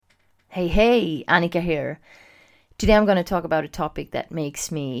Hey, Annika here. Today I'm going to talk about a topic that makes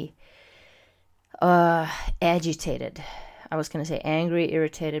me agitated. I was going to say angry,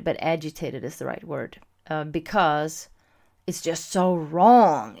 irritated, but agitated is the right word. Because it's just so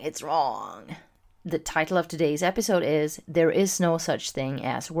wrong. It's wrong. The title of today's episode is There is no such thing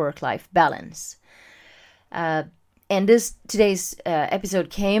as work-life balance. And today's episode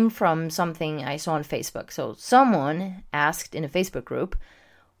came from something I saw on Facebook. So someone asked in a Facebook group,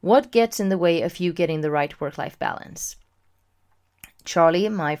 what gets in the way of you getting the right work-life balance? Charlie,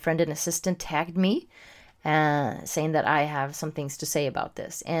 my friend and assistant, tagged me saying that I have some things to say about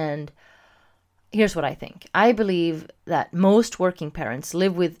this. And here's what I think. I believe that most working parents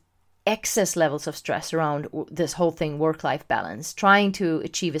live with excess levels of stress around this whole thing, work-life balance, trying to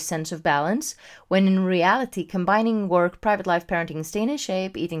achieve a sense of balance, when in reality, combining work, private life, parenting, staying in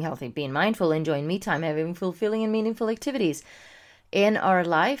shape, eating healthy, being mindful, enjoying me time, having fulfilling and meaningful activities in our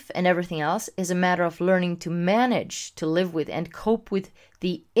life and everything else is a matter of learning to manage, to live with, and cope with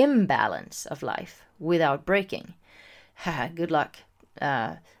the imbalance of life without breaking. Good luck,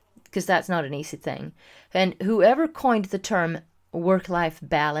 because that's not an easy thing. And whoever coined the term work-life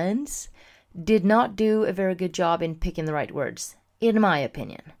balance did not do a very good job in picking the right words, in my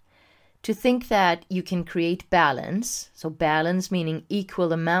opinion. To think that you can create balance, so balance meaning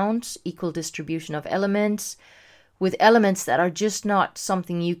equal amounts, equal distribution of elements, with elements that are just not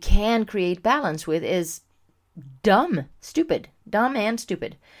something you can create balance with, is dumb and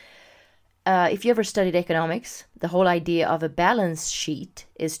stupid. If you ever studied economics, the whole idea of a balance sheet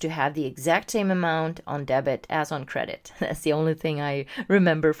is to have the exact same amount on debit as on credit. That's the only thing I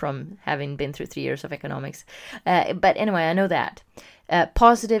remember from having been through 3 years of economics. But anyway, I know that.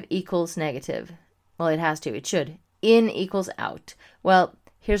 Positive equals negative. Well, it should. In equals out. Well,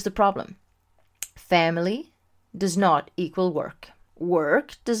 here's the problem. Family does not equal work.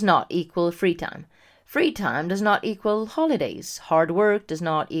 Work does not equal free time. Free time does not equal holidays. Hard work does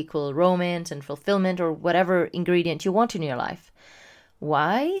not equal romance and fulfillment or whatever ingredient you want in your life.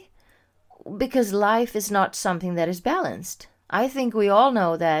 Why? Because life is not something that is balanced. I think we all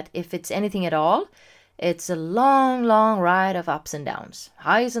know that if it's anything at all, it's a long, long ride of ups and downs.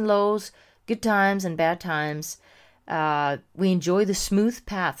 Highs and lows, good times and bad times. We enjoy the smooth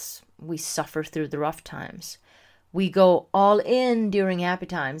paths. We suffer through the rough times. We go all in during happy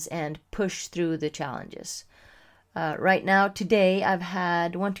times and push through the challenges. Right now, today, I've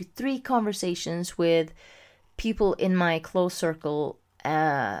had 3 conversations with people in my close circle,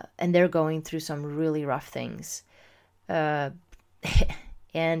 and they're going through some really rough things. And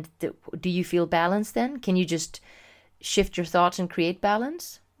do you feel balanced then? Can you just shift your thoughts and create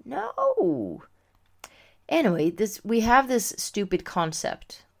balance? No. Anyway, we have this stupid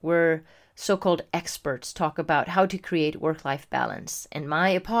concept where so-called experts talk about how to create work-life balance. And my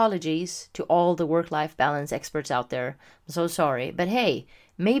apologies to all the work-life balance experts out there. I'm so sorry. But hey,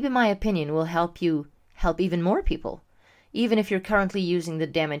 maybe my opinion will help you help even more people. Even if you're currently using the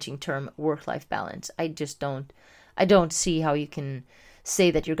damaging term work-life balance. I don't see how you can say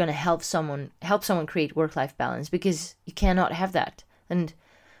that you're going to help someone create work-life balance, because you cannot have that. And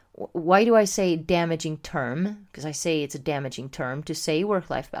why do I say damaging term? Because I say it's a damaging term to say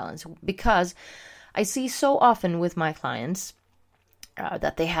work-life balance. Because I see so often with my clients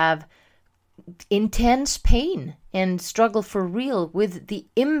that they have intense pain and struggle for real with the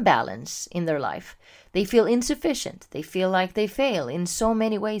imbalance in their life. They feel insufficient. They feel like they fail in so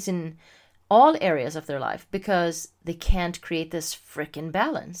many ways in all areas of their life because they can't create this frickin'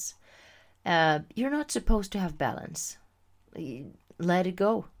 balance. You're not supposed to have balance. Let it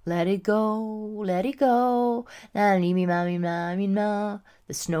go. Let it go. Let it go. The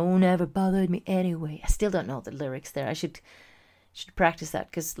snow never bothered me anyway. I still don't know the lyrics there. I should practice that,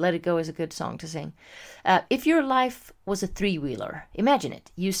 because Let It Go is a good song to sing. If your life was a 3-wheeler, imagine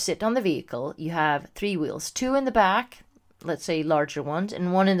it. You sit on the vehicle. You have 3 wheels. 2 in the back, let's say larger ones,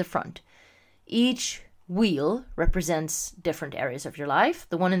 and 1 in the front. Each wheel represents different areas of your life.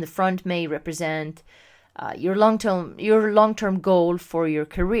 The one in the front may represent your long-term goal for your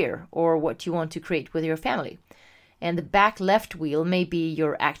career or what you want to create with your family. And the back left wheel may be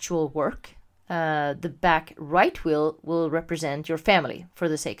your actual work. The back right wheel will represent your family, for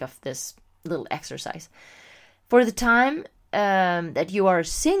the sake of this little exercise. For the time that you are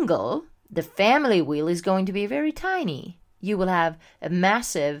single, the family wheel is going to be very tiny. You will have a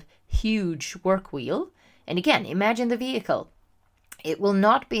massive, huge work wheel. And again, imagine the vehicle. It will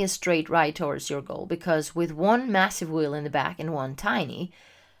not be a straight ride towards your goal, because with 1 massive wheel in the back and 1 tiny,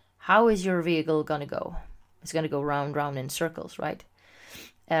 how is your vehicle going to go? It's going to go round in circles, right?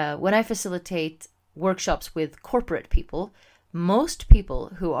 When I facilitate workshops with corporate people, Most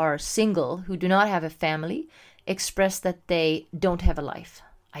people who are single, who do not have a family, express that they don't have a life.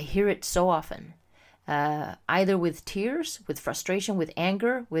 I hear it so often, either with tears, with frustration, with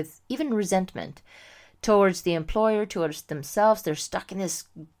anger, with even resentment towards the employer, towards themselves. They're stuck in this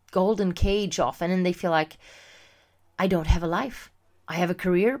golden cage often, and they feel like, I don't have a life. I have a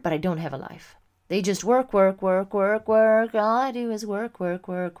career, but I don't have a life. They just work. All I do is work.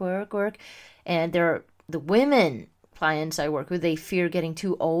 And the women clients I work with, they fear getting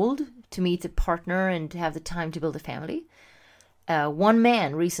too old to meet a partner and to have the time to build a family. One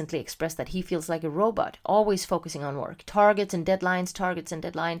man recently expressed that he feels like a robot, always focusing on work, targets and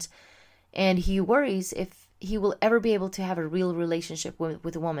deadlines. And he worries if he will ever be able to have a real relationship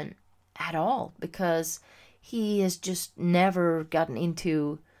with a woman at all, because he has just never gotten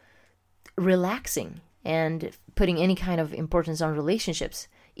into relaxing and putting any kind of importance on relationships,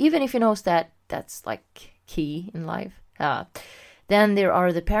 even if he knows that that's like key in life. Then there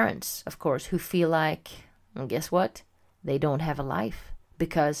are the parents, of course, who feel like, well, guess what? They don't have a life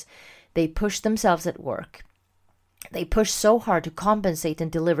because they push themselves at work. They push so hard to compensate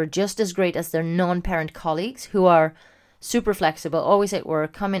and deliver just as great as their non-parent colleagues who are super flexible, always at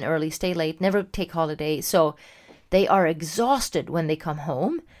work, come in early, stay late, never take holiday. So they are exhausted when they come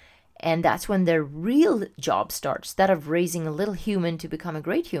home. And that's when their real job starts, that of raising a little human to become a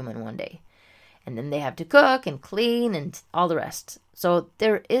great human one day. And then they have to cook and clean and all the rest. So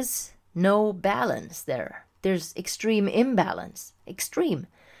there is no balance there. There's extreme imbalance. Extreme.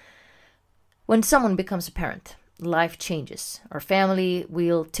 When someone becomes a parent, life changes. Our family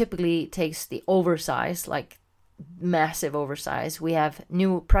wheel typically takes the oversize, like massive oversize. We have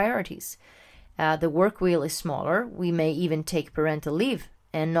new priorities. The work wheel is smaller. We may even take parental leave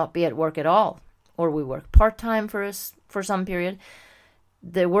and not be at work at all. Or we work part-time for some period.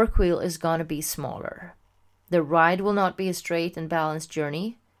 The work wheel is going to be smaller. The ride will not be a straight and balanced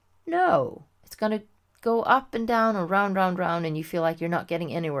journey. No, it's going to go up and down or round, and you feel like you're not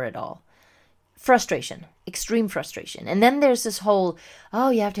getting anywhere at all. Frustration, extreme frustration. And then there's this whole,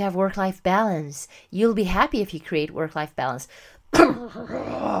 you have to have work-life balance. You'll be happy if you create work-life balance.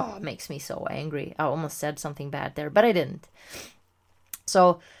 Makes me so angry. I almost said something bad there, but I didn't.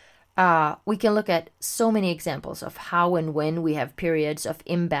 So we can look at so many examples of how and when we have periods of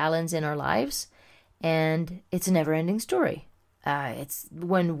imbalance in our lives, and it's a never-ending story. It's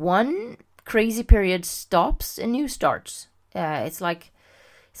when one crazy period stops, a new starts. It's like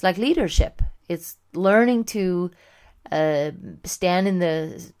leadership. It's learning to stand in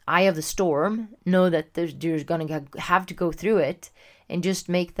the eye of the storm, know that you're going to have to go through it, and just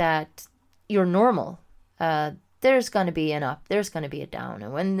make that your normal. There's going to be an up, there's going to be a down,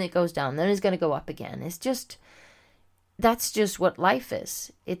 and when it goes down, then it's going to go up again. That's just what life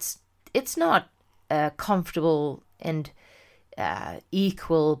is. It's not a comfortable and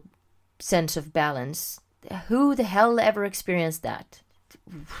equal sense of balance. Who the hell ever experienced that?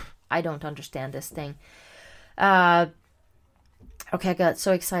 I don't understand this thing. Okay, I got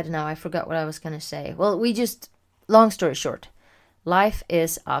so excited now, I forgot what I was going to say. Well, long story short, life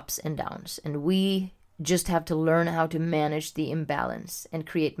is ups and downs, and we just have to learn how to manage the imbalance and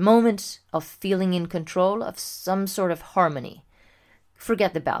create moments of feeling in control of some sort of harmony.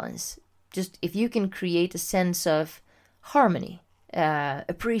 Forget the balance. Just if you can create a sense of harmony,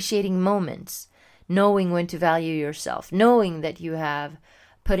 appreciating moments, knowing when to value yourself, knowing that you have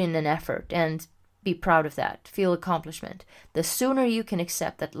put in an effort and be proud of that, feel accomplishment. The sooner you can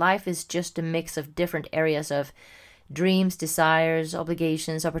accept that life is just a mix of different areas of dreams, desires,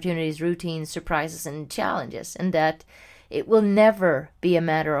 obligations, opportunities, routines, surprises, and challenges, and that it will never be a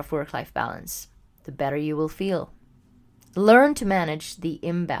matter of work-life balance, the better you will feel. Learn to manage the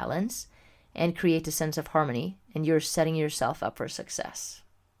imbalance and create a sense of harmony, and you're setting yourself up for success.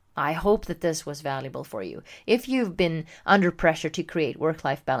 I hope that this was valuable for you. If you've been under pressure to create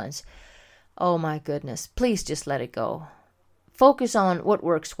work-life balance, oh my goodness, please just let it go. Focus on what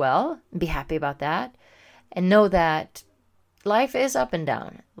works well, and be happy about that. And know that life is up and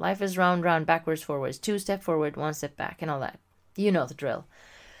down. Life is round, backwards, forwards, 2 steps forward, 1 step back, and all that. You know the drill.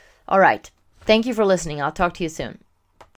 All right. Thank you for listening. I'll talk to you soon.